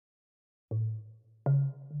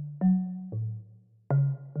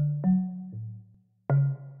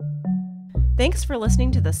Thanks for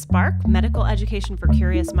listening to The Spark, Medical Education for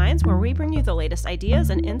Curious Minds, where we bring you the latest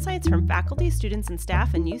ideas and insights from faculty, students, and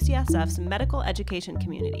staff in UCSF's medical education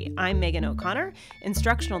community. I'm Megan O'Connor,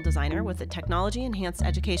 instructional designer with the Technology Enhanced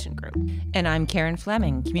Education Group. And I'm Karen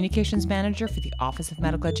Fleming, communications manager for the Office of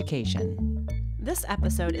Medical Education. This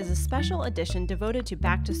episode is a special edition devoted to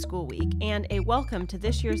Back to School Week and a welcome to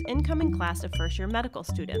this year's incoming class of first-year medical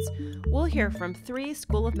students. We'll hear from 3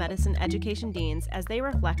 School of Medicine education deans as they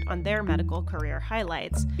reflect on their medical career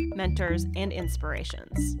highlights, mentors, and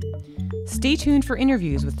inspirations. Stay tuned for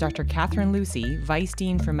interviews with Dr. Catherine Lucey, Vice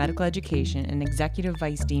Dean for Medical Education and Executive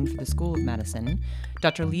Vice Dean for the School of Medicine,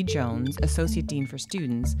 Dr. Lee Jones, Associate Dean for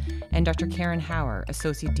Students, and Dr. Karen Hauer,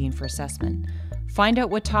 Associate Dean for Assessment. Find out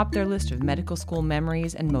what topped their list of medical school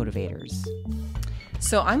memories and motivators.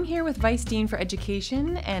 So I'm here with Vice Dean for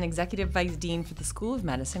Education and Executive Vice Dean for the School of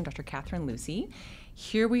Medicine, Dr. Catherine Lucey.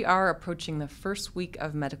 Here we are approaching the first week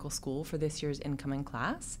of medical school for this year's incoming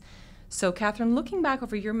class. So Catherine, looking back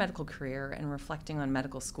over your medical career and reflecting on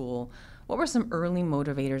medical school, what were some early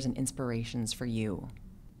motivators and inspirations for you?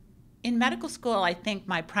 In medical school, I think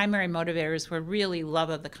my primary motivators were really love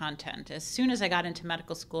of the content. As soon as I got into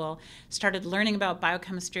medical school, started learning about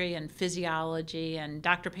biochemistry and physiology and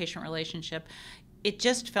doctor-patient relationship, it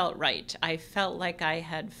just felt right. I felt like I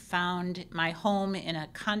had found my home in a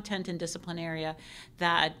content and discipline area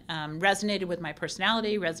that resonated with my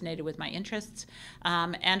personality, resonated with my interests,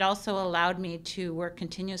 and also allowed me to work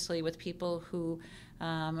continuously with people who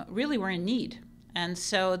really were in need. And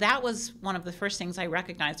so that was one of the first things I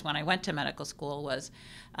recognized when I went to medical school was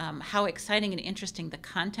how exciting and interesting the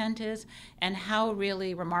content is and how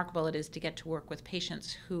really remarkable it is to get to work with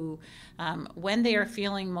patients who, when they are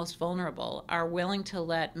feeling most vulnerable, are willing to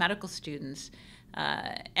let medical students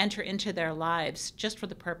enter into their lives just for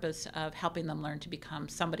the purpose of helping them learn to become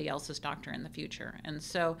somebody else's doctor in the future. And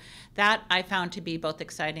so that I found to be both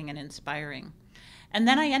exciting and inspiring. And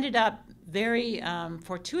then I ended up very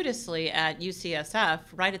fortuitously at UCSF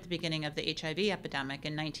right at the beginning of the HIV epidemic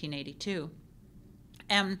in 1982.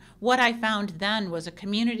 And what I found then was a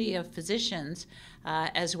community of physicians,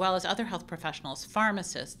 as well as other health professionals,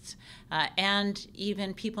 pharmacists, and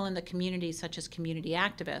even people in the community, such as community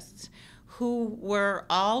activists, who were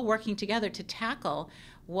all working together to tackle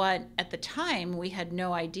what at the time we had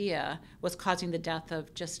no idea was causing the death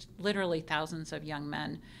of just literally thousands of young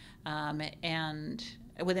men and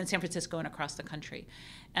within San Francisco and across the country.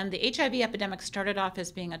 And the HIV epidemic started off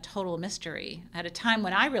as being a total mystery at a time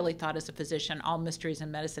when I really thought as a physician all mysteries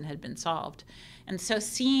in medicine had been solved. And so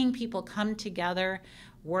seeing people come together,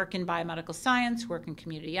 work in biomedical science, work in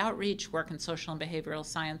community outreach, work in social and behavioral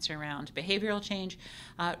science around behavioral change,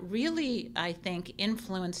 really, I think,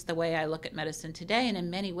 influenced the way I look at medicine today, and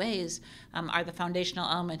in many ways are the foundational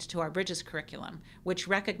elements to our Bridges curriculum, which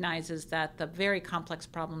recognizes that the very complex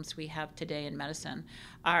problems we have today in medicine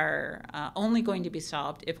are only going to be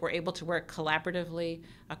solved if we're able to work collaboratively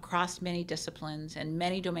across many disciplines and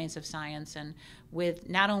many domains of science, and with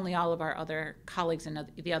not only all of our other colleagues in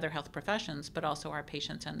the other health professions, but also our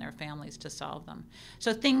patients and their families to solve them.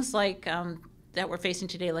 So things like that we're facing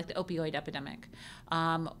today, like the opioid epidemic,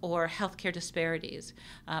 or healthcare disparities,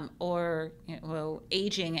 or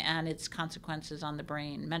aging and its consequences on the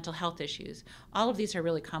brain, mental health issues. All of these are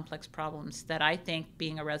really complex problems that I think,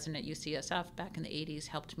 being a resident at UCSF back in the 80s,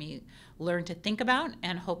 helped me learn to think about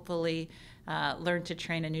and hopefully learn to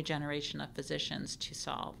train a new generation of physicians to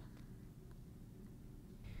solve.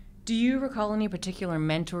 Do you recall any particular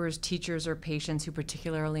mentors, teachers, or patients who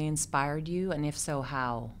particularly inspired you, and if so,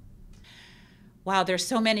 how? Wow, there's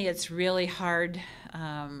so many, it's really hard.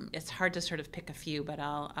 It's hard to sort of pick a few, but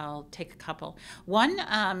I'll take a couple. One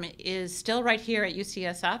is still right here at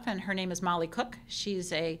UCSF, and her name is Molly Cook.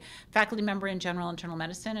 She's a faculty member in general internal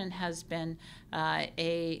medicine and has been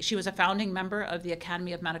she was a founding member of the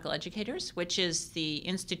Academy of Medical Educators, which is the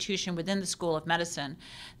institution within the School of Medicine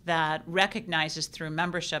that recognizes through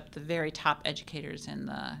membership the very top educators in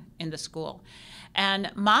the school.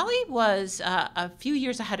 And Molly was a few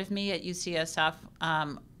years ahead of me at UCSF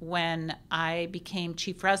when I became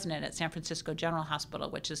chief resident at San Francisco General Hospital,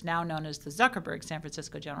 which is now known as the Zuckerberg San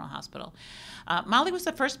Francisco General Hospital. Molly was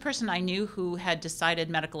the first person I knew who had decided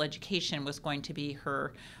medical education was going to be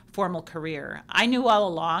her formal career. I knew all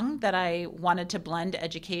along that I wanted to blend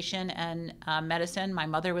education and medicine. My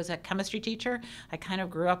mother was a chemistry teacher. I kind of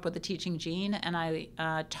grew up with the teaching gene, and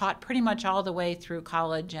I taught pretty much all the way through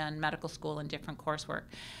college and medical school in different coursework.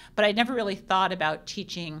 But I never really thought about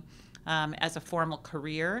teaching as a formal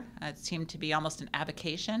career. It seemed to be almost an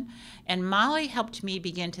avocation. And Molly helped me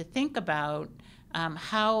begin to think about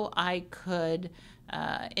how I could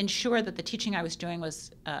ensure that the teaching I was doing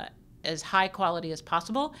was as high quality as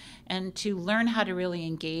possible, and to learn how to really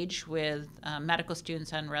engage with medical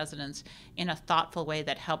students and residents in a thoughtful way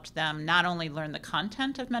that helped them not only learn the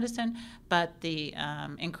content of medicine, but the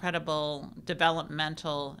incredible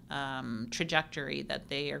developmental trajectory that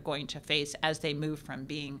they are going to face as they move from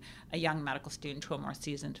being a young medical student to a more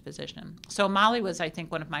seasoned physician. So Molly was, I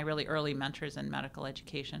think, one of my really early mentors in medical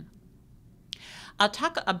education. I'll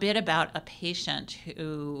talk a bit about a patient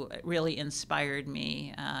who really inspired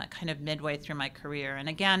me kind of midway through my career. And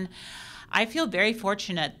again, I feel very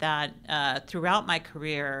fortunate that throughout my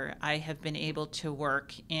career, I have been able to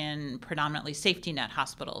work in predominantly safety net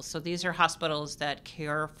hospitals. So these are hospitals that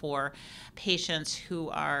care for patients who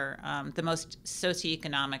are the most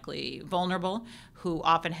socioeconomically vulnerable, who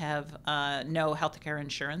often have no health care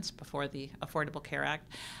insurance before the Affordable Care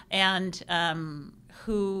Act, and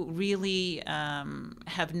who really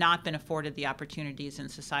have not been afforded the opportunities in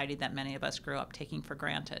society that many of us grew up taking for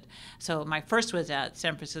granted. So my first was at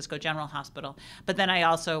San Francisco General Hospital, but then I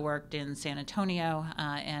also worked in San Antonio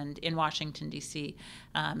and in Washington, D.C.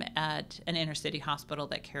 At an inner city hospital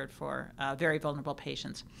that cared for very vulnerable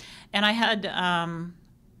patients. And I had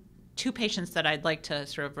two patients that I'd like to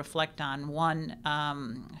sort of reflect on. One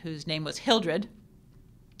whose name was Hildred,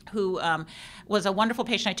 who was a wonderful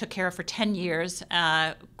patient I took care of for 10 years,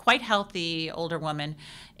 quite healthy older woman,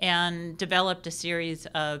 and developed a series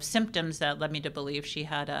of symptoms that led me to believe she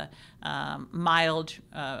had a mild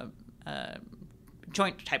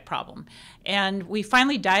joint type problem. And we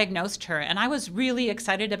finally diagnosed her, and I was really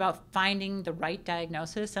excited about finding the right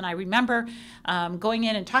diagnosis. And I remember going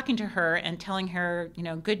in and talking to her and telling her,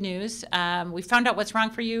 good news, we found out what's wrong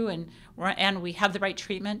for you, and we have the right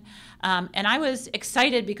treatment. And I was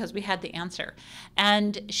excited because we had the answer.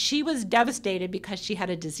 And she was devastated because she had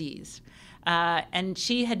a disease. And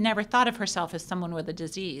she had never thought of herself as someone with a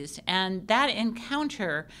disease. And that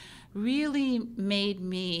encounter really made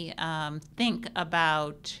me think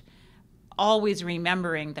about always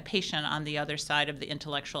remembering the patient on the other side of the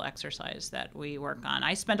intellectual exercise that we work on.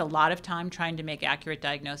 I spend a lot of time trying to make accurate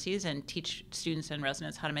diagnoses and teach students and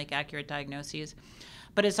residents how to make accurate diagnoses.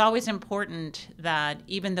 But it's always important that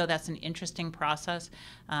even though that's an interesting process,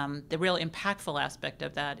 the real impactful aspect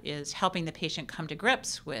of that is helping the patient come to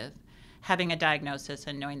grips with having a diagnosis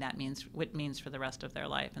and knowing that means what it means for the rest of their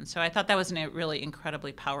life. And so I thought that was a really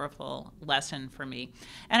incredibly powerful lesson for me.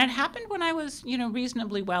 And it happened when I was,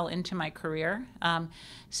 reasonably well into my career.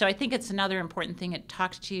 So I think it's another important thing. It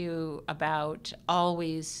talks to you about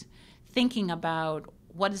always thinking about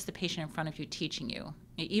what is the patient in front of you teaching you.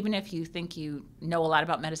 Even if you think you know a lot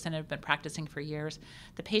about medicine and have been practicing for years,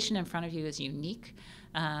 the patient in front of you is unique,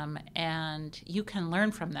 and you can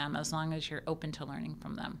learn from them as long as you're open to learning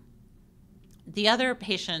from them. The other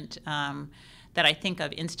patient that I think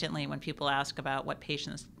of instantly when people ask about what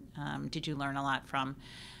patients did you learn a lot from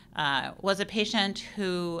was a patient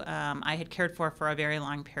who I had cared for a very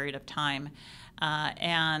long period of time.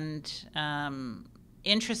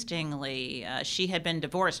 Interestingly, she had been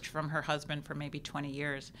divorced from her husband for maybe 20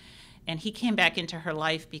 years. And he came back into her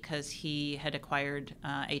life because he had acquired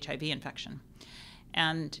HIV infection.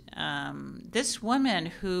 And this woman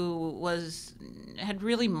who had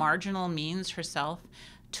really marginal means herself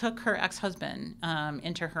took her ex-husband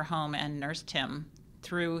into her home and nursed him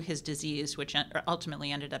through his disease, which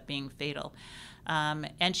ultimately ended up being fatal.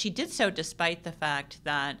 And she did so despite the fact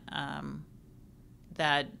that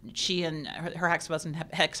she and her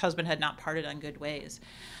ex-husband had not parted on good ways.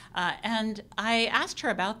 And I asked her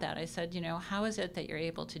about that. I said, how is it that you're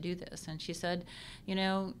able to do this? And she said,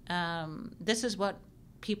 this is what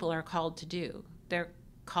people are called to do. They're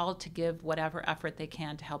called to give whatever effort they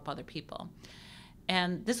can to help other people.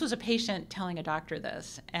 And this was a patient telling a doctor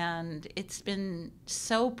this. And it's been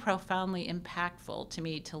so profoundly impactful to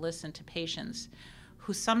me to listen to patients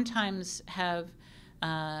who sometimes have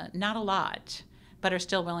not a lot, but are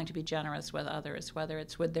still willing to be generous with others, whether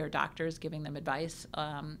it's with their doctors giving them advice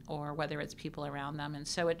or whether it's people around them. And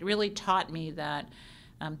so it really taught me that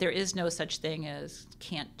there is no such thing as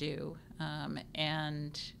can't do.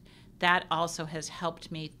 And that also has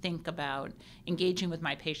helped me think about engaging with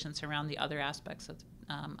my patients around the other aspects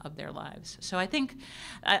of their lives. So I think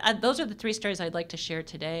those are the three stories I'd like to share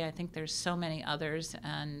today. I think there's so many others.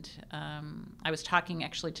 And I was talking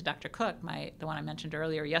actually to Dr. Cook, the one I mentioned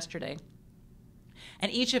earlier, yesterday.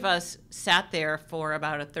 And each of us sat there for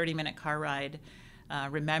about a 30-minute car ride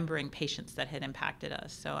remembering patients that had impacted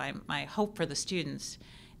us. So my hope for the students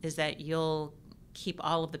is that you'll keep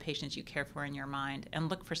all of the patients you care for in your mind and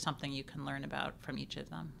look for something you can learn about from each of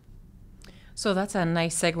them. So that's a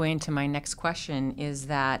nice segue into my next question, is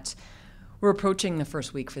that We're approaching the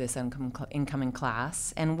first week for this incoming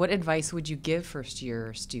class, and what advice would you give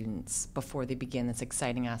first-year students before they begin this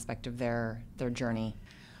exciting aspect of their journey?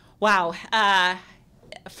 Wow.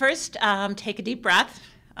 First, take a deep breath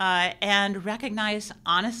and recognize,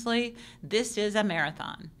 honestly, this is a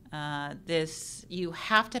marathon. You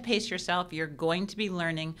have to pace yourself. You're going to be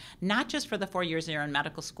learning not just for the 4 years that you're in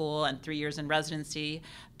medical school and 3 years in residency,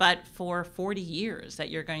 but for 40 years that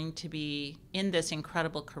you're going to be in this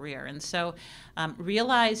incredible career. And so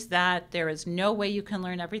realize that there is no way you can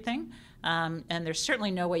learn everything. And there's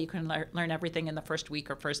certainly no way you can learn everything in the first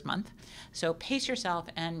week or first month. So pace yourself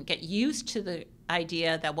and get used to the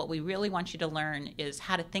idea that what we really want you to learn is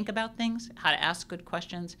how to think about things, how to ask good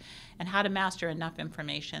questions, and how to master enough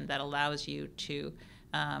information that allows you to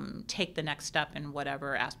take the next step in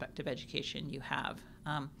whatever aspect of education you have.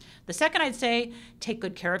 The second, I'd say, take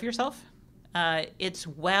good care of yourself. It's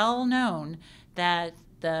well known that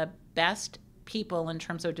the best people in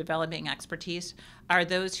terms of developing expertise are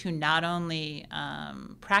those who not only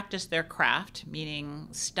practice their craft, meaning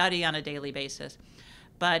study on a daily basis,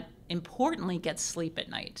 but importantly get sleep at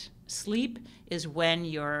night. Sleep is when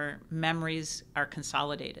your memories are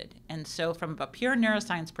consolidated. And so from a pure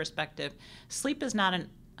neuroscience perspective, sleep is not an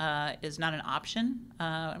option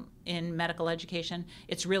in medical education.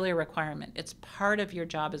 It's really a requirement. It's part of your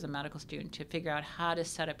job as a medical student to figure out how to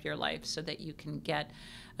set up your life so that you can get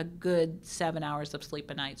a good 7 hours of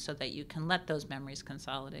sleep a night so that you can let those memories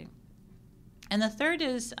consolidate. And the third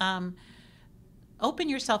is open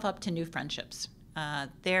yourself up to new friendships.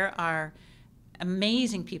 There are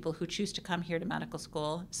amazing people who choose to come here to medical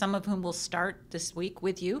school, some of whom will start this week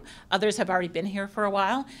with you. Others have already been here for a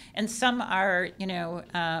while, and some are, MS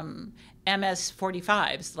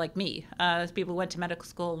 45s like me, people who went to medical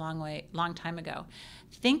school a long time ago.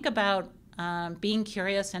 Think about being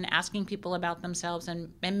curious and asking people about themselves,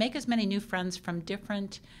 and make as many new friends from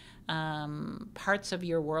different parts of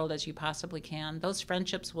your world as you possibly can. Those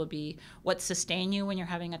friendships will be what sustain you when you're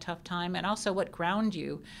having a tough time, and also what ground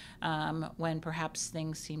you when perhaps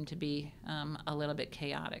things seem to be a little bit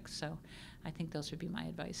chaotic. So I think those would be my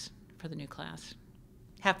advice for the new class.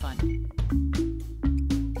 Have fun.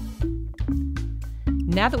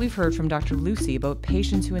 Now that we've heard from Dr. Lucey about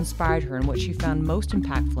patients who inspired her and what she found most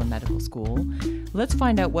impactful in medical school, let's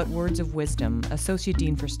find out what words of wisdom Associate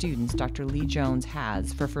Dean for Students, Dr. Lee Jones,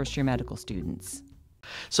 has for first-year medical students.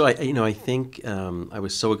 So I think I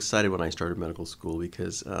was so excited when I started medical school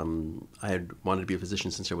because I had wanted to be a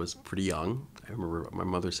physician since I was pretty young. I remember my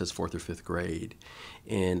mother says 4th or 5th grade,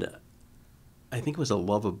 and I think it was a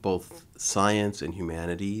love of both science and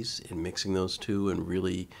humanities and mixing those two, and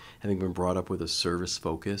really having been brought up with a service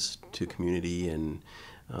focus to community and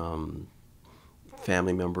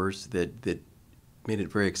family members that made it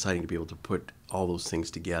very exciting to be able to put all those things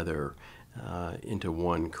together into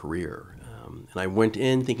one career. And I went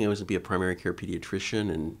in thinking I was going to be a primary care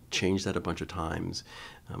pediatrician and changed that a bunch of times.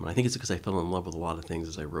 And I think it's because I fell in love with a lot of things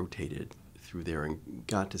as I rotated through there and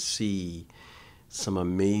got to see some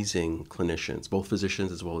amazing clinicians, both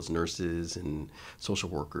physicians as well as nurses and social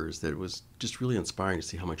workers, that it was just really inspiring to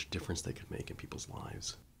see how much difference they could make in people's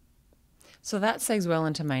lives. So that segues well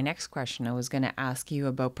into my next question. I was going to ask you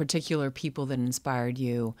about particular people that inspired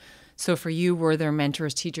you. So for you, were there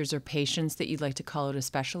mentors, teachers, or patients that you'd like to call out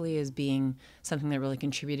especially as being something that really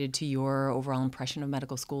contributed to your overall impression of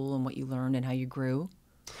medical school and what you learned and how you grew?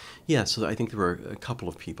 Yeah, so I think there were a couple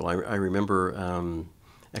of people. I remember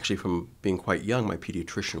actually from being quite young, my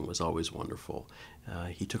pediatrician was always wonderful.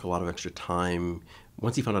 He took a lot of extra time.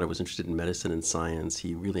 Once he found out I was interested in medicine and science,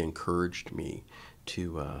 he really encouraged me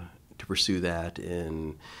to pursue that,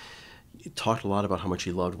 and talked a lot about how much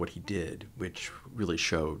he loved what he did, which really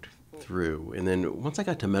showed through. And then once I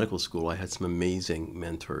got to medical school, I had some amazing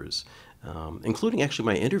mentors, including actually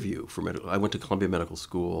my interview for medical. I went to Columbia Medical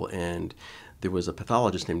School, and there was a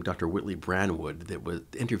pathologist named Dr. Whitley Branwood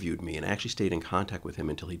that interviewed me, and I actually stayed in contact with him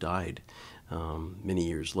until he died many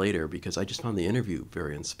years later, because I just found the interview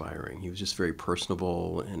very inspiring. He was just very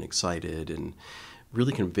personable and excited, and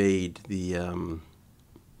really conveyed the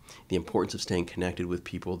importance of staying connected with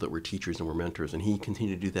people that were teachers and were mentors, and he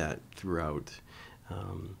continued to do that throughout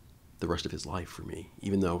the rest of his life for me,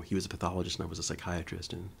 even though he was a pathologist and I was a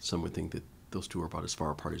psychiatrist, and some would think that those two are about as far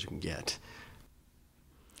apart as you can get.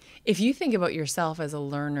 If you think about yourself as a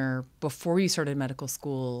learner before you started medical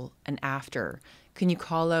school and after, can you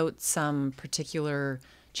call out some particular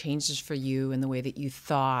changes for you in the way that you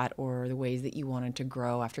thought or the ways that you wanted to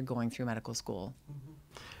grow after going through medical school?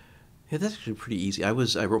 Yeah, that's actually pretty easy. I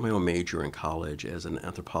wrote my own major in college as an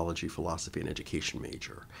anthropology, philosophy, and education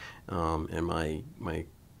major, and my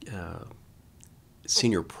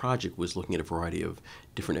senior project was looking at a variety of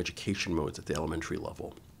different education modes at the elementary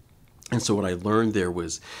level. And so what I learned there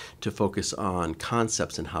was to focus on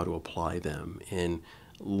concepts and how to apply them, and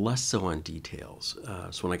less so on details.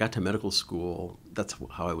 So when I got to medical school, that's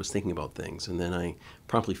how I was thinking about things. And then I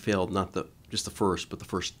promptly failed not just the first, but the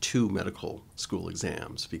first 2 medical school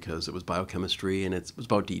exams, because it was biochemistry and it was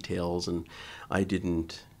about details, and I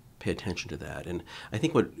didn't pay attention to that. And I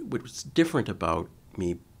think what was different about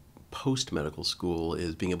me post-medical school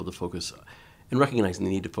is being able to focus and recognizing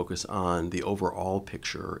the need to focus on the overall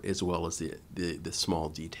picture as well as the small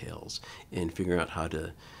details, and figuring out how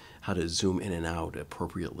to zoom in and out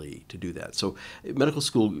appropriately to do that. So medical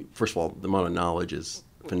school, first of all, the amount of knowledge is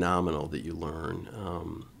phenomenal that you learn.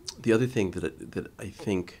 The other thing that I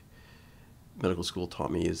think medical school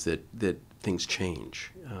taught me is that things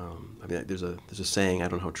change. I mean, there's a saying, I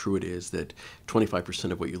don't know how true it is, that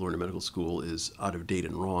 25% of what you learn in medical school is out of date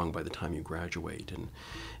and wrong by the time you graduate. And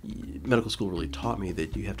medical school really taught me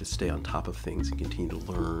that you have to stay on top of things and continue to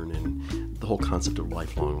learn, and the whole concept of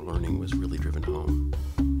lifelong learning was really driven home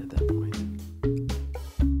at that point.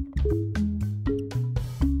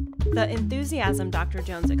 The enthusiasm Dr.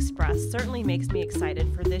 Jones expressed certainly makes me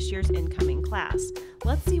excited for this year's incoming class.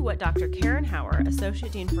 Let's see what Dr. Karen Hauer,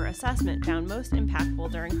 Associate Dean for Assessment, found most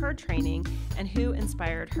impactful during her training and who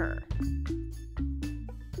inspired her.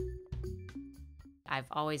 I've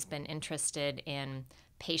always been interested in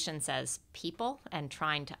patients as people and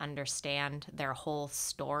trying to understand their whole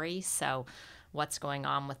story. So what's going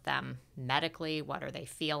on with them medically, what are they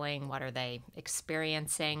feeling, what are they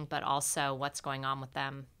experiencing, but also what's going on with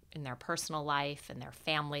them in their personal life, in their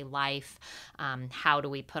family life. How do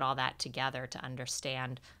we put all that together to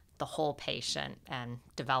understand the whole patient and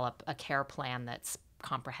develop a care plan that's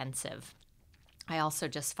comprehensive? I also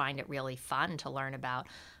just find it really fun to learn about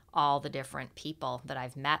all the different people that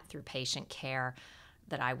I've met through patient care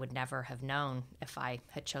that I would never have known if I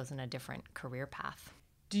had chosen a different career path.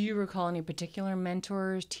 Do you recall any particular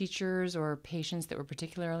mentors, teachers, or patients that were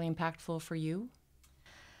particularly impactful for you?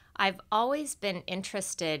 I've always been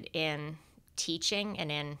interested in teaching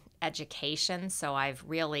and in education, so I've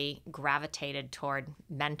really gravitated toward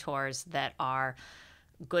mentors that are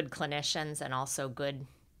good clinicians and also good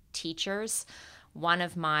teachers. One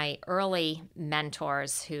of my early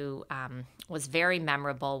mentors who was very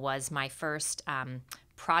memorable was my first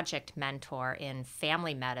project mentor in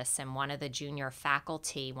family medicine. One of the junior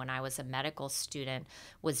faculty when I was a medical student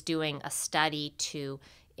was doing a study to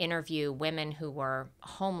interview women who were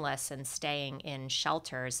homeless and staying in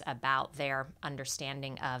shelters about their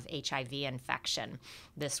understanding of HIV infection.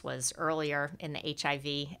 This was earlier in the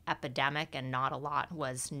HIV epidemic, and not a lot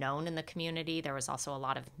was known in the community. There was also a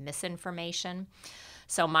lot of misinformation.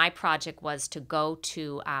 So my project was to go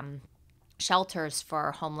to shelters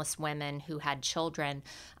for homeless women who had children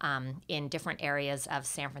in different areas of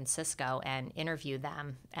San Francisco and interview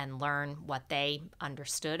them and learn what they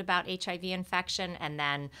understood about HIV infection, and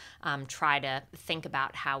then try to think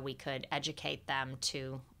about how we could educate them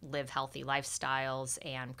to live healthy lifestyles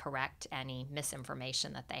and correct any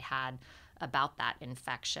misinformation that they had about that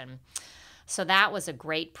infection. So that was a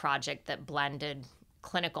great project that blended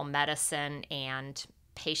clinical medicine and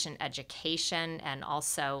patient education, and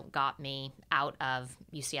also got me out of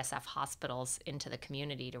UCSF hospitals into the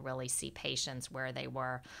community to really see patients where they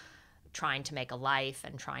were trying to make a life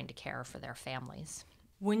and trying to care for their families.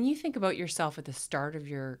 When you think about yourself at the start of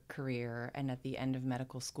your career and at the end of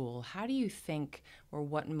medical school, how do you think, or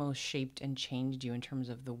what most shaped and changed you in terms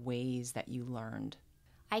of the ways that you learned?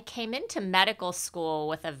 I came into medical school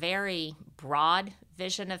with a very broad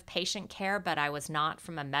vision of patient care, but I was not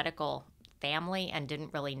from a medical family and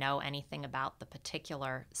didn't really know anything about the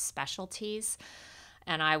particular specialties.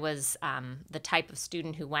 And I was the type of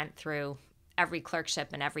student who went through every clerkship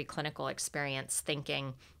and every clinical experience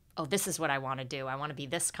thinking, oh, this is what I want to do. I want to be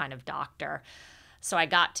this kind of doctor. So I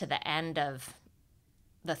got to the end of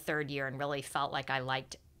the third year and really felt like I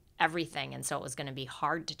liked everything, and so it was going to be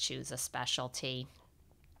hard to choose a specialty.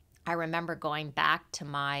 I remember going back to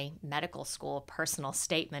my medical school personal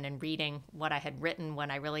statement and reading what I had written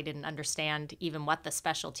when I really didn't understand even what the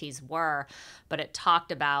specialties were, but it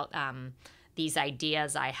talked about these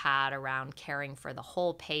ideas I had around caring for the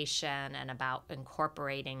whole patient and about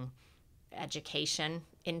incorporating education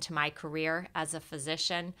into my career as a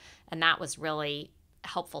physician, and that was really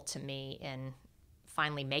helpful to me in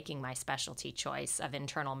finally making my specialty choice of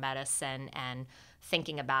internal medicine and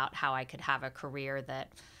thinking about how I could have a career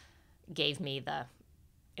that gave me the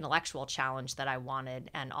intellectual challenge that I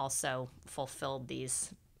wanted and also fulfilled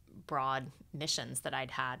these broad missions that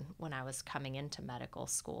I'd had when I was coming into medical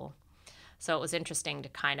school. So it was interesting to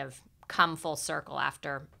kind of come full circle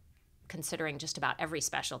after considering just about every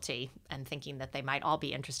specialty and thinking that they might all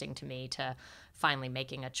be interesting to me, to finally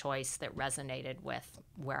making a choice that resonated with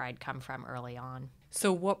where I'd come from early on.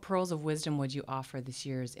 So what pearls of wisdom would you offer this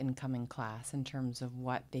year's incoming class in terms of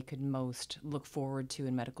what they could most look forward to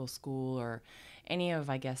in medical school, or any of,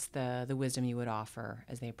 I guess, the wisdom you would offer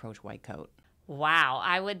as they approach white coat? Wow.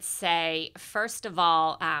 I would say, first of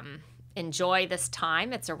all, enjoy this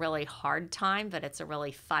time. It's a really hard time, but it's a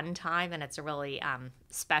really fun time, and it's a really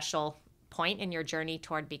special point in your journey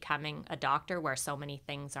toward becoming a doctor where so many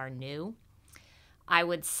things are new. I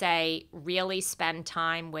would say really spend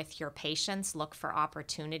time with your patients. Look for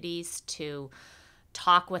opportunities to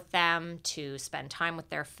talk with them, to spend time with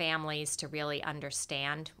their families, to really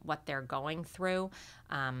understand what they're going through.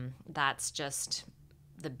 That's just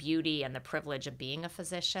the beauty and the privilege of being a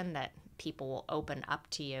physician, that people will open up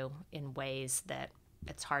to you in ways that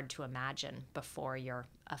it's hard to imagine before you're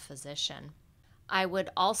a physician. I would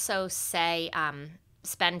also say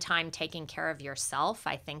spend time taking care of yourself.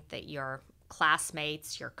 I think that your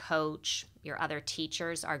classmates, your coach, your other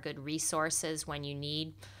teachers are good resources when you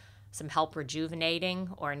need some help rejuvenating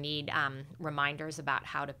or need reminders about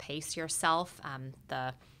how to pace yourself.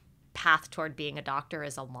 The path toward being a doctor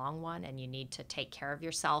is a long one, and you need to take care of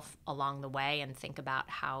yourself along the way and think about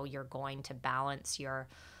how you're going to balance your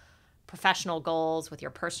professional goals with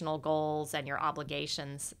your personal goals and your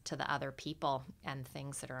obligations to the other people and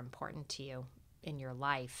things that are important to you in your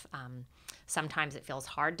life. Sometimes it feels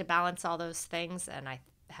hard to balance all those things, and I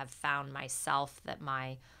have found myself that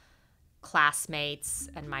my classmates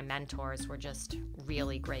and my mentors were just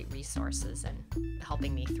really great resources in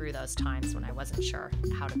helping me through those times when I wasn't sure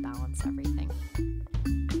how to balance everything.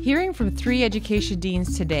 Hearing from 3 education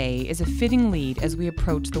deans today is a fitting lead as we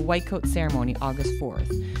approach the White Coat ceremony August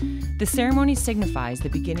 4th. The ceremony signifies the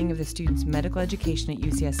beginning of the students' medical education at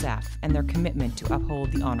UCSF and their commitment to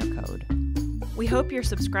uphold the honor code. We hope you're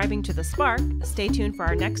subscribing to The Spark. Stay tuned for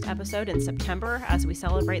our next episode in September as we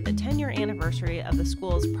celebrate the 10-year anniversary of the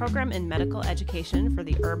school's program in medical education for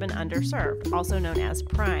the urban underserved, also known as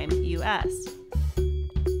PRIME US.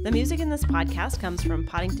 The music in this podcast comes from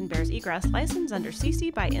Poddington Bears Egress, licensed under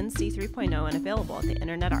CC by NC 3.0 and available at the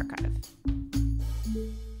Internet Archive.